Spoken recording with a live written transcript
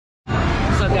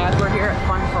guys, we're here at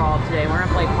Fore today. We're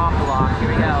gonna play Pop the Lock. Here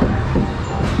we go.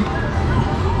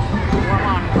 Warm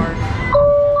on, card.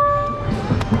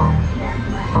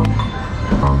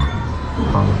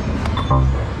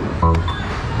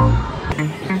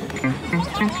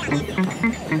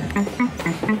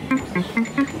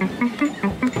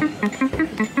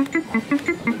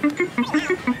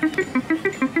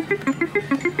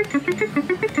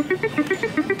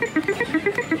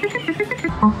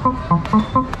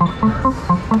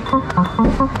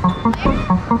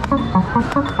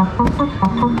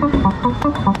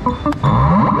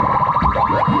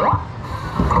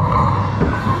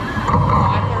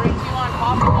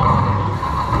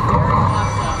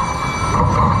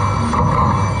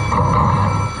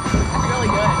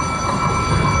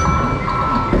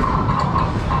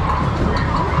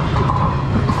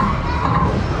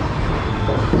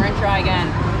 Try again.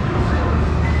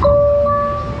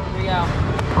 Here we go.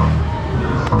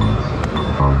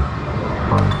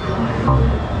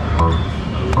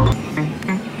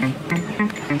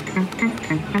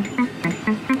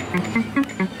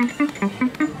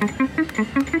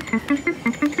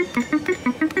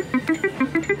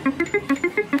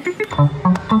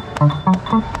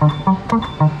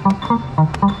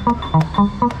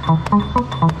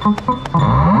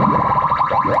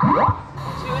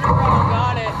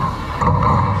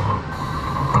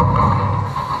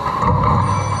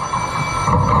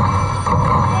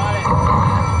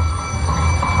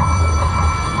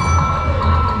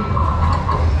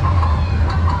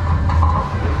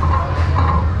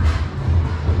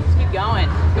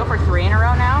 Go for 3 in a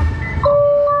row now.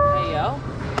 There you go.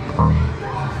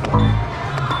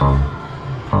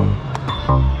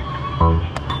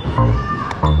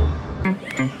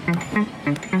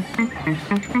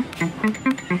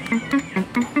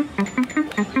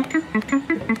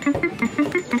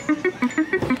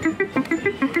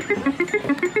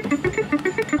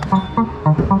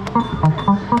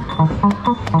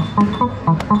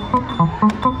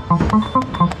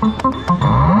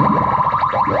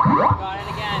 Got it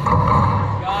again.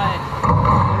 Got it.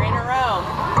 3 in a row.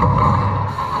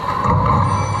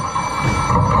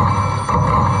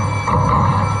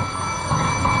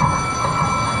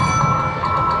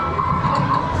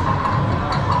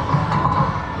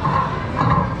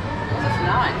 This is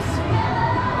nuts.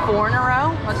 4 in a row?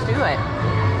 Let's do it.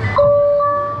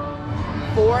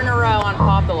 4 in a row on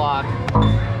Pop the Lock.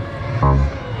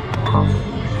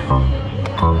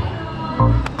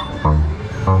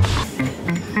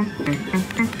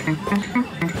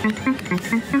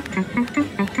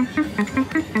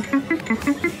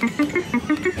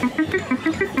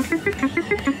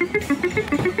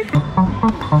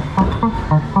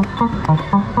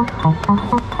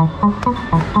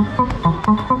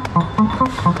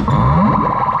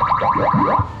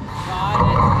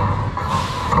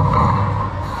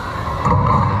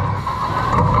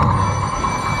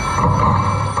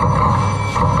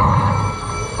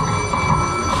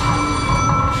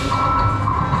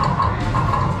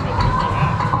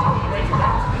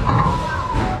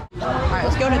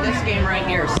 Go to this game right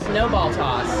here, snowball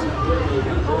toss.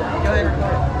 Go ahead and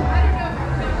record.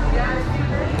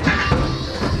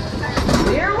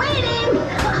 We're waiting!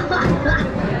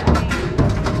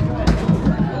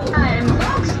 Time,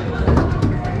 folks!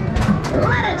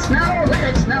 Let it snow, let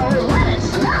it snow, let it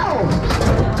snow!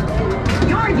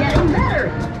 You're getting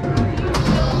better!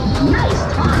 Nice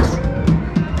toss!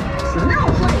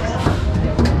 Snowflakes!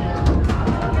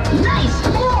 Nice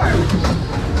form!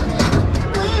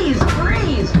 Please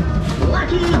freeze!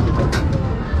 Lucky!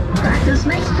 Practice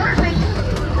makes perfect!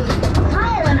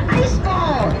 Throw an ice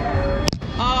ball!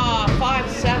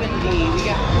 570. We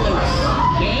got close.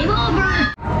 Game over!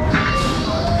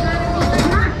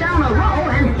 Knock down a roll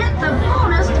and hit the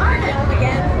bonus target!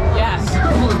 Again? Yes.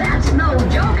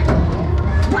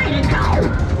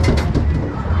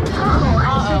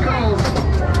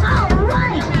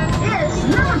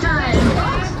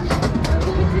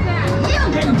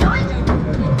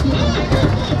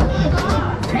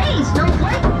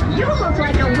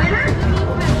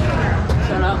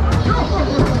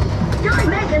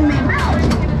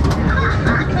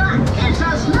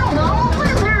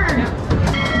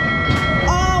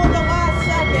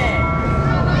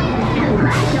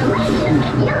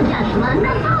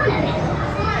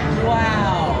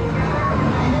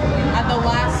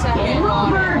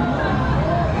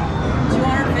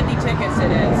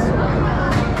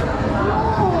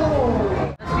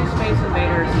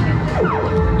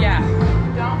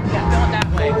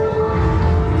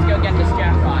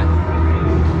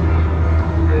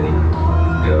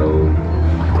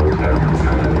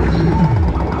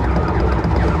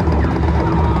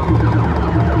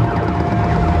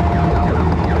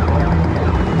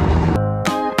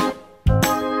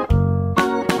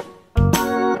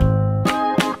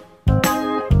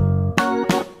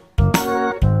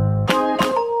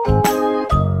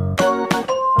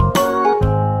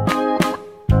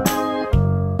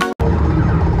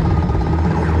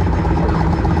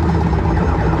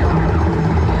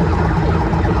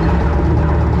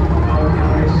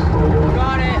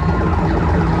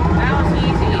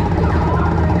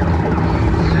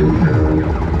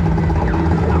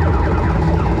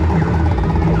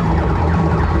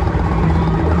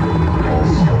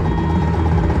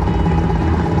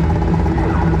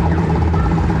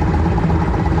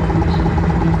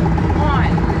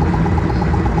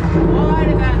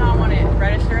 that not want to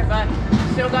register it, but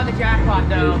still got the jackpot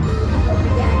though.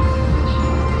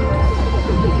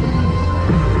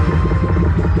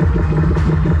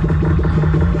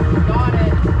 Got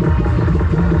it.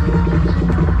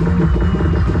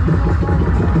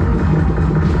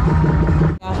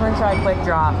 We're gonna try quick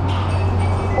drop.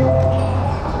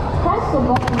 Press the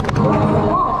button to grab the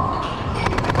ball.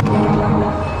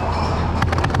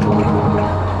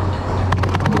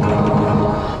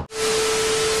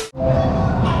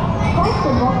 Press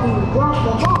the button to grab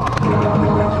the ball.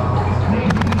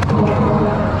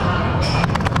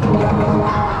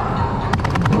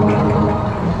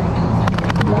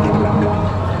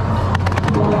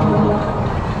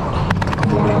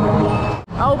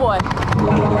 Oh boy,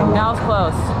 that was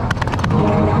close.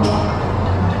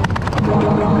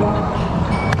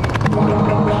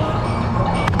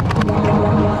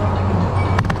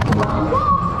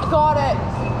 Got it,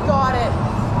 got it,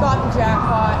 got the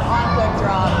jackpot on a quick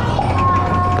drop.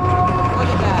 Look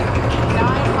at that,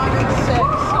 906.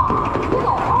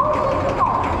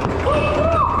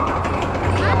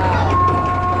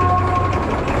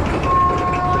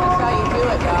 That's how you do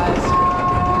it, guys.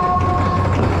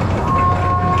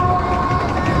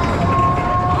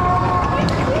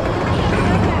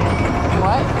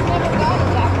 What?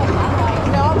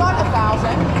 No, I'm not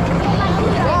 1,000.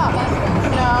 Yeah.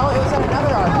 No, it was at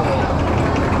another arcade.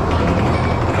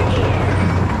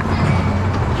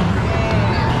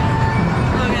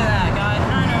 Look at that, guys.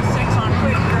 906 on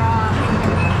quick draw.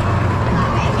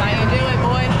 That's how you do it,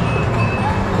 boy.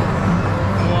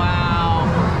 Wow.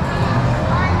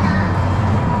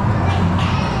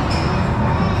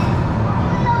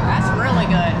 That's really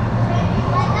good.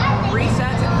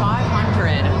 Resets at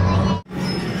 500.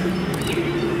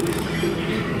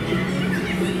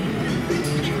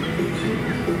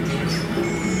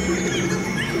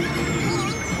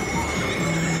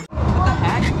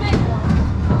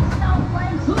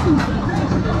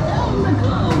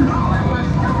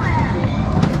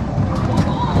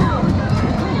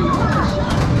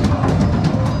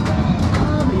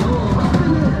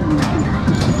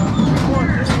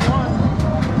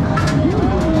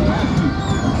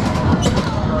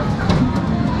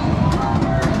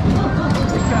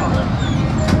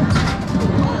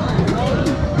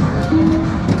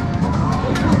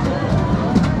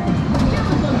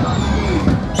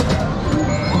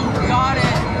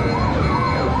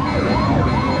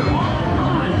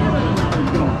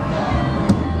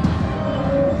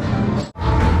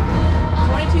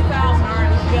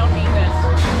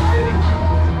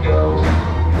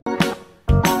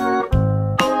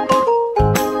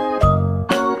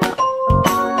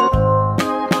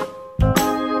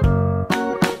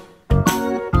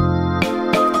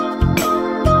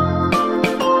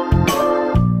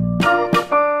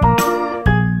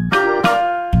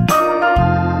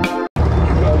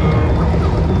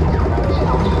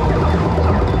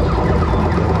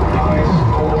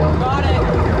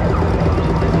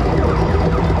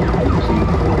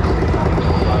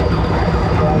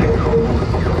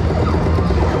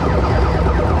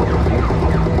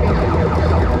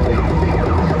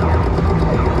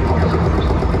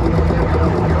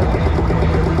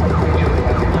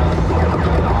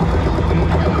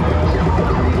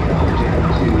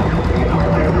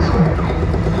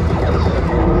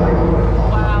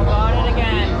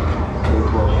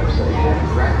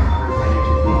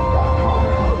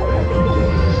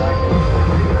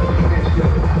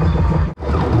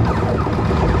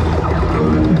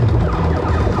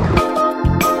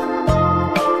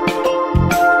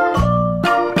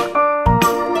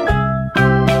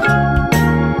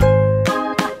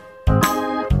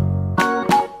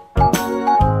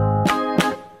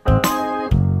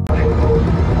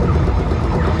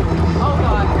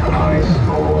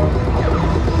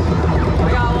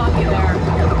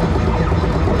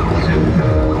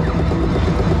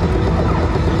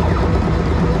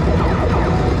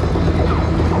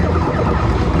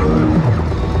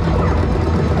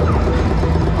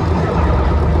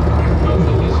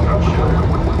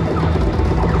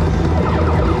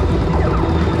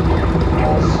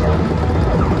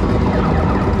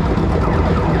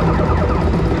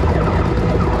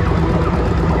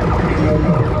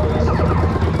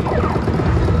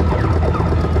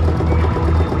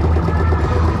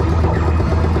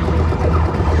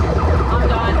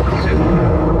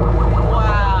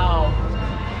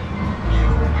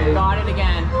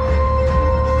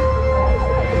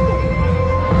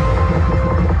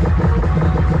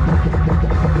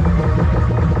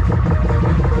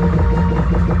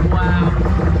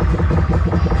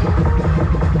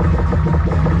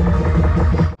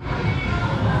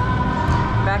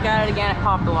 Back at it again at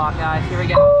Pop the Lock, guys. Here we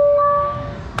go.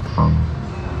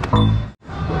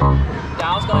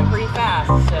 Dial's going pretty fast,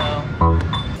 so.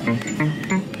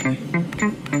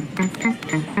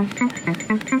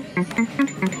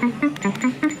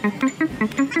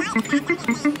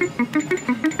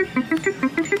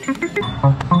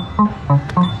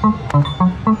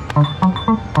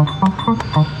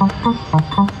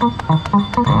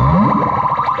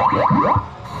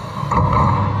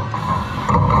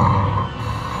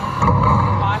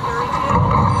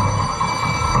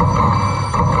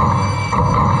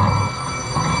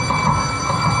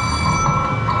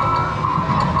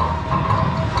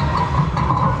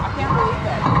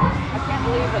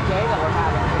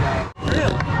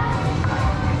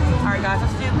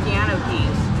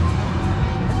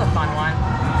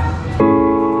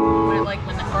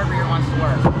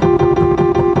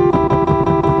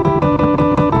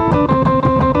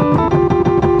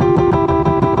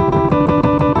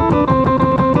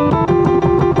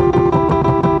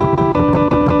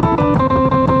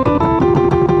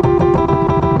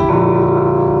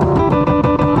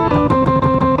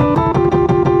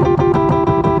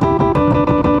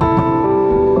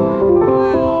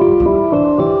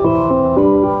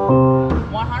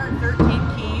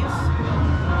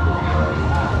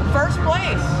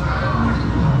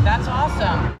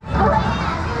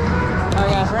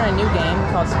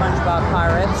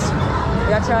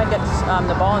 Try and get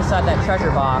the ball inside that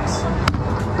treasure box.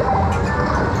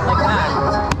 Like that.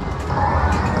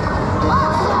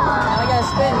 Now we gotta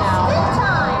spin now.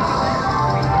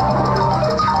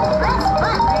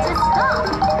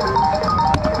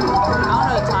 I don't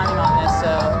know the timing on this,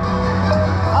 so.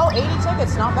 Oh, 80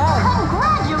 tickets, not bad.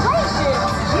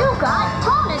 Congratulations! You got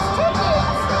bonus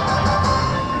tickets!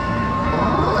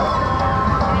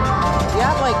 You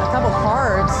have like a couple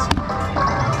cards.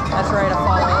 That's ready to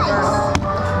fall over.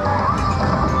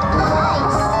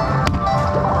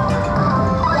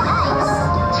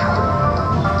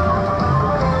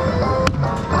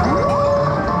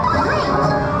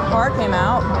 Came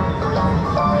out.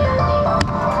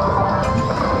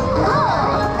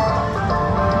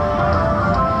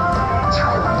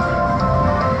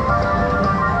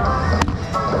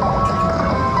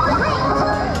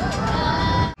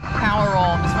 Power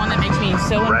roll. This one that makes me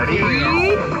so ready.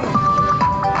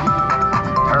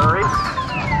 Hurry.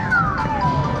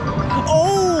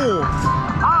 Oh!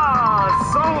 Ah,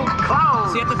 so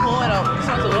close. So you have to pull it out. So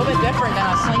it's a little bit different than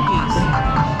a Slinkies.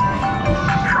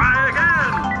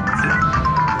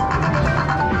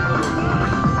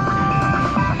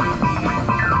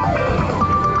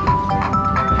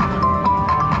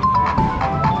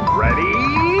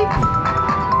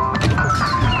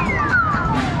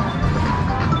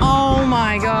 Oh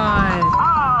my God.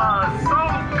 Ah, so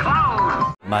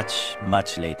close.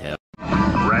 Much later.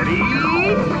 Ready?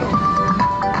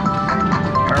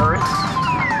 Hurry.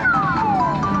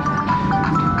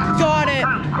 Got it.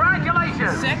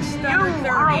 Congratulations. 630 You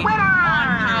are a winner. on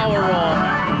Power Roll.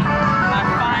 I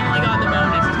finally got the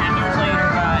bonus 10 years later,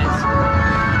 guys.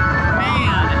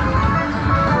 Man,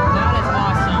 that is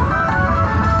awesome.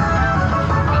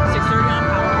 630 on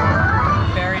Power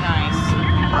Roll. Very nice.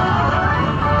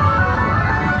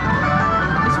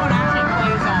 This one actually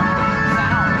plays on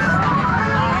sounds,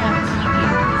 not on TV.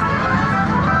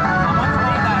 I wonder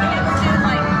why that is.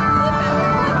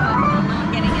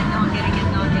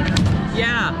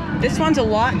 Yeah, this one's a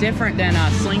lot different than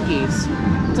Slinkies.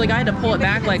 It's like I had to pull it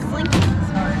back like.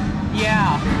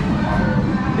 Yeah.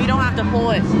 But you don't have to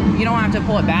pull it. You don't have to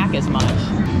pull it back as much.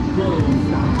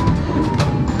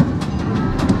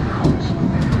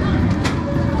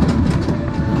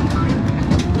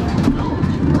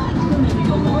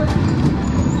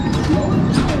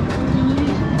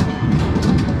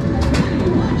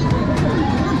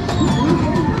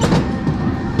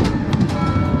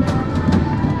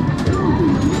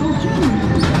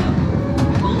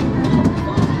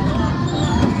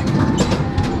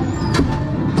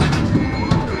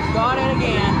 Got it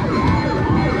again.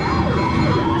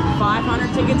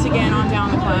 500 tickets again on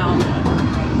Down the Cloud.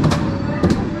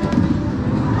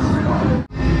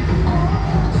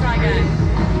 Let's try again.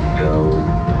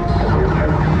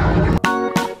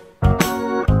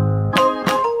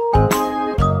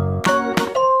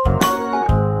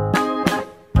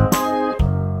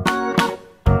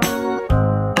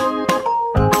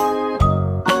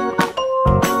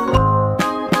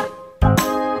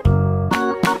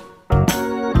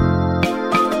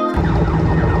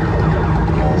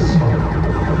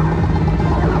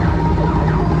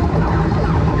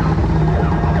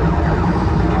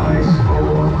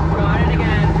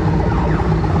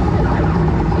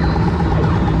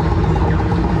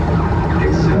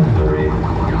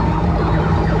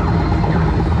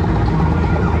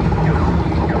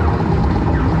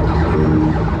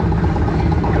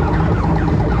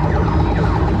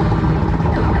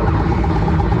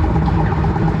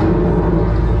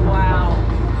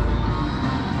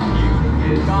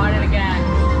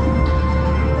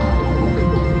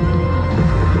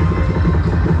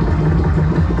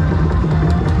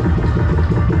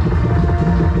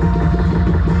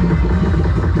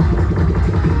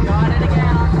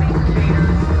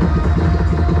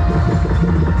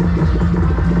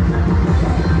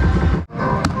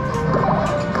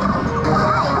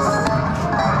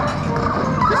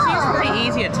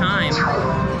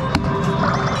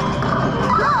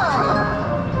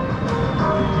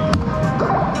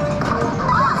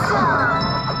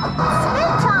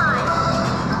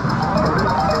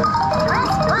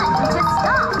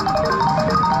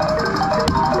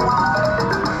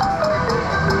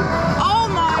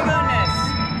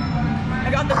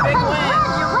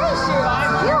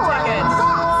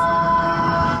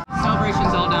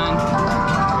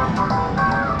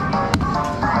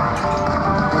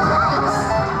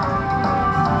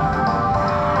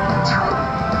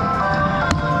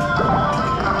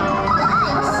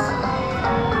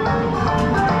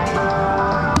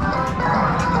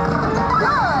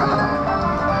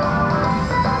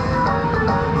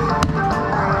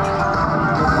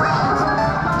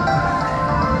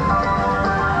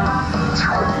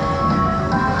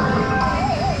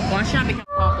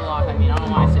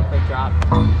 stop.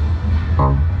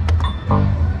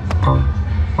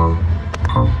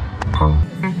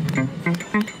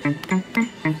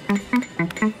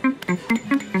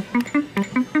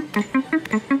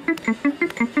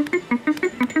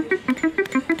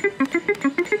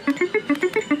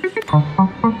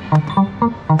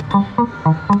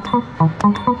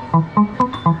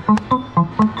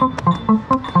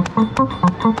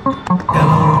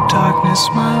 Hello, darkness,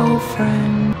 my old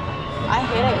friend. I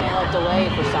hate it when it like delay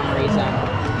for some reason.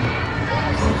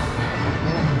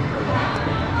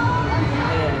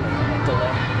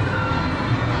 Delay.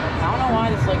 I don't know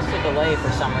why this likes to delay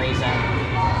for some reason.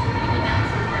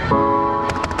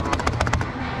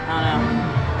 I don't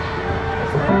know.